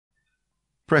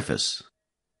Preface.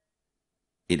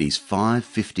 It is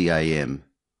 5:50 a.m.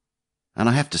 and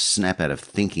I have to snap out of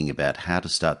thinking about how to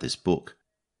start this book.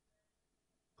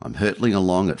 I'm hurtling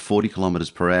along at 40 kilometres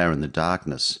per hour in the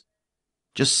darkness,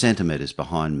 just centimetres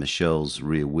behind Michelle's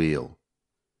rear wheel.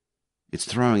 It's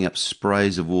throwing up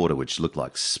sprays of water which look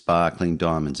like sparkling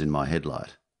diamonds in my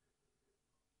headlight.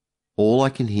 All I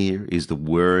can hear is the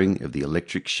whirring of the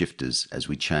electric shifters as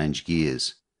we change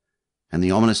gears, and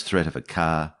the ominous threat of a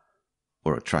car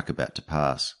or a truck about to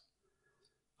pass.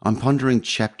 I'm pondering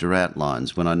chapter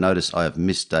outlines when I notice I have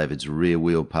missed David's rear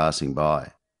wheel passing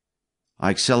by. I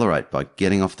accelerate by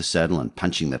getting off the saddle and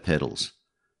punching the pedals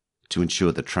to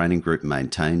ensure the training group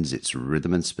maintains its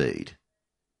rhythm and speed.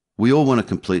 We all want to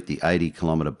complete the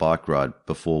 80-kilometre bike ride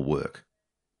before work.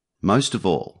 Most of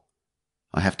all,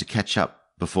 I have to catch up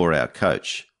before our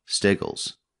coach,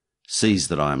 Steggles, sees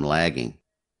that I am lagging,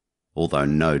 although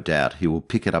no doubt he will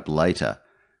pick it up later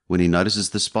when he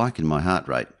notices the spike in my heart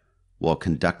rate while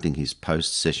conducting his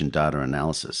post-session data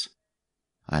analysis.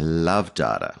 I love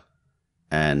data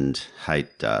and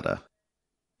hate data.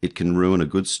 It can ruin a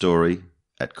good story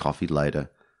at coffee later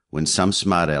when some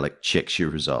smart aleck checks your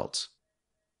results.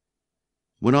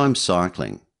 When I'm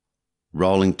cycling,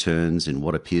 rolling turns in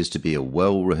what appears to be a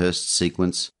well-rehearsed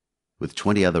sequence with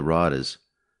 20 other riders,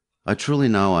 I truly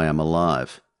know I am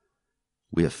alive.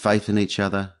 We have faith in each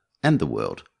other and the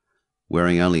world,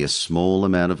 wearing only a small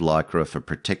amount of lycra for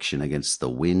protection against the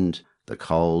wind, the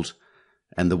cold,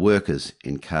 and the workers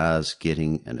in cars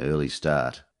getting an early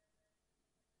start.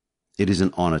 It is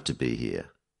an honour to be here.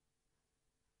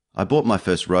 I bought my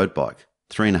first road bike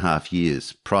 3.5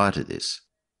 years prior to this.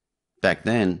 Back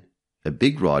then, a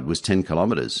big ride was 10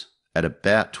 kilometres at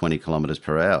about 20 kilometres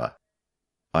per hour.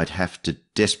 I'd have to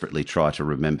desperately try to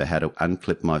remember how to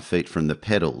unclip my feet from the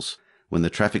pedals when the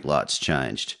traffic lights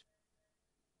changed.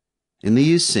 In the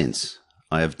years since,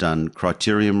 I have done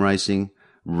criterium racing,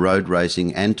 road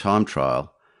racing and time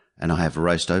trial, and I have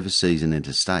raced overseas and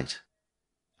interstate.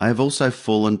 I have also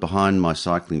fallen behind my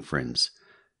cycling friends,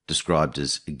 described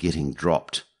as getting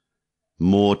dropped,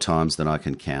 more times than I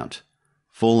can count,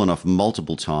 fallen off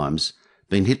multiple times,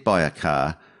 been hit by a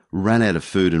car, ran out of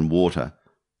food and water,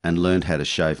 and learned how to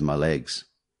shave my legs.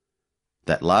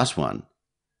 That last one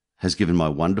has given my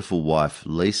wonderful wife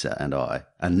Lisa and I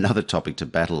another topic to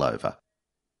battle over.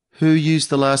 Who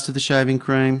used the last of the shaving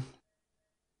cream?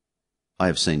 I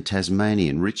have seen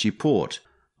Tasmanian Richie Port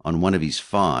on one of his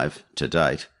 5, to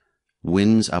date,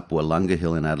 wins up Wollonga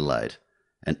Hill in Adelaide,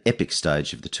 an epic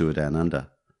stage of the Tour Down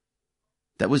Under.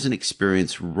 That was an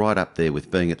experience right up there with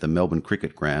being at the Melbourne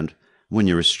Cricket Ground when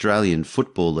your Australian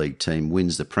Football League team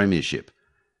wins the premiership,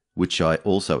 which I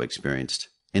also experienced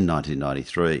in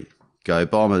 1993. Go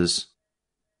Bombers!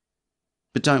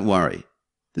 But don't worry,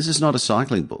 this is not a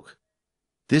cycling book.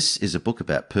 This is a book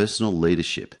about personal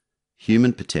leadership,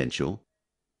 human potential,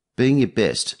 being your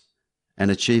best, and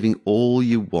achieving all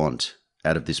you want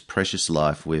out of this precious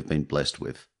life we have been blessed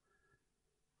with.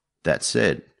 That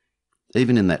said,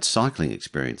 even in that cycling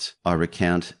experience I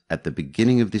recount at the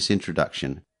beginning of this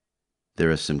introduction, there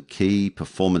are some key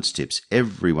performance tips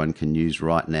everyone can use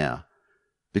right now,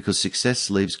 because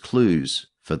success leaves clues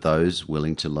for those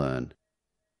willing to learn.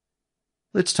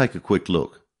 Let's take a quick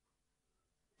look.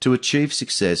 To achieve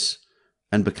success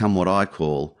and become what I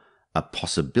call a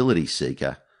possibility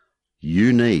seeker,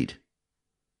 you need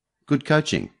good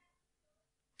coaching,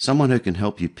 someone who can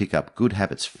help you pick up good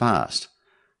habits fast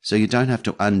so you don't have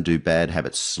to undo bad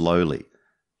habits slowly,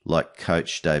 like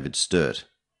Coach David Sturt,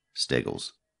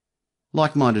 Steggles.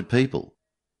 Like-minded people,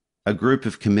 a group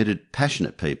of committed,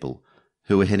 passionate people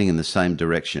who are heading in the same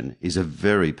direction is a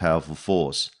very powerful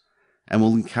force and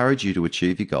will encourage you to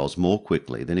achieve your goals more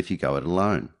quickly than if you go it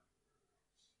alone.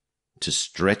 To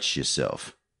stretch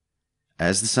yourself.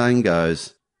 As the saying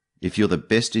goes, if you're the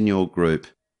best in your group,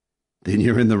 then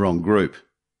you're in the wrong group.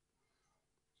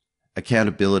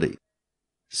 Accountability.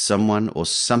 Someone or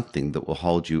something that will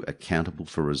hold you accountable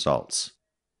for results.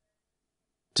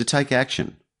 To take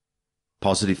action.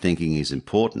 Positive thinking is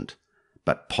important,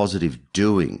 but positive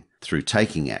doing through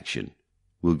taking action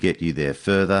will get you there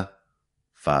further,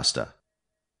 faster.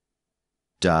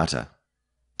 Data.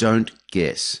 Don't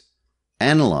guess.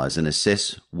 Analyse and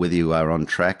assess whether you are on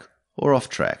track or off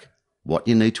track, what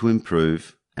you need to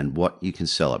improve and what you can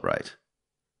celebrate.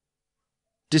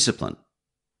 Discipline.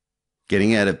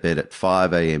 Getting out of bed at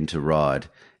 5 a.m. to ride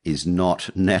is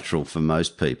not natural for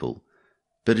most people,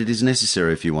 but it is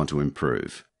necessary if you want to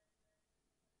improve.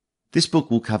 This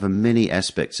book will cover many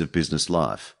aspects of business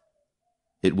life.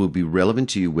 It will be relevant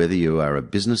to you whether you are a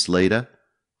business leader,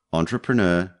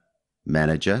 entrepreneur,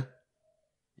 manager,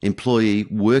 employee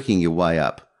working your way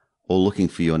up, or looking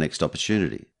for your next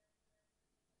opportunity.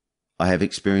 I have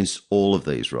experienced all of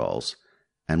these roles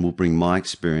and will bring my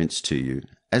experience to you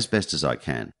as best as I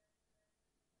can.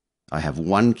 I have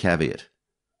one caveat.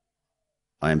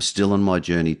 I am still on my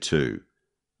journey too.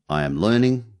 I am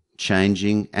learning,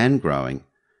 changing and growing,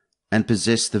 and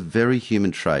possess the very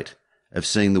human trait of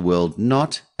seeing the world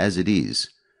not as it is,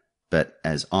 but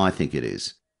as I think it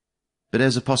is. But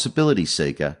as a possibility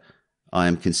seeker, I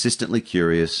am consistently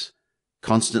curious,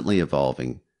 constantly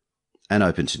evolving, and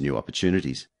open to new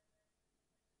opportunities.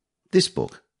 This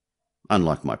book,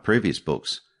 unlike my previous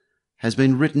books, has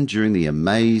been written during the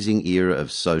amazing era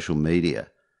of social media,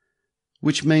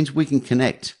 which means we can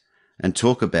connect and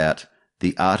talk about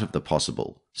the art of the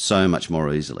possible so much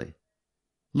more easily.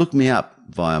 Look me up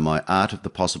via my Art of the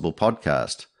Possible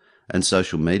podcast and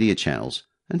social media channels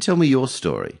and tell me your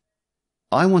story.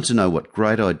 I want to know what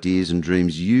great ideas and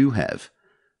dreams you have,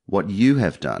 what you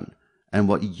have done, and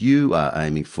what you are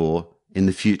aiming for in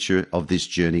the future of this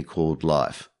journey called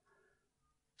life,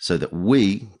 so that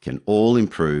we can all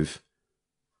improve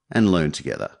and learn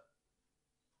together.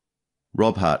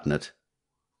 Rob Hartnett,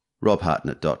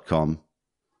 robhartnett.com,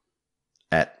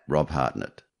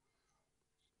 @RobHartnett.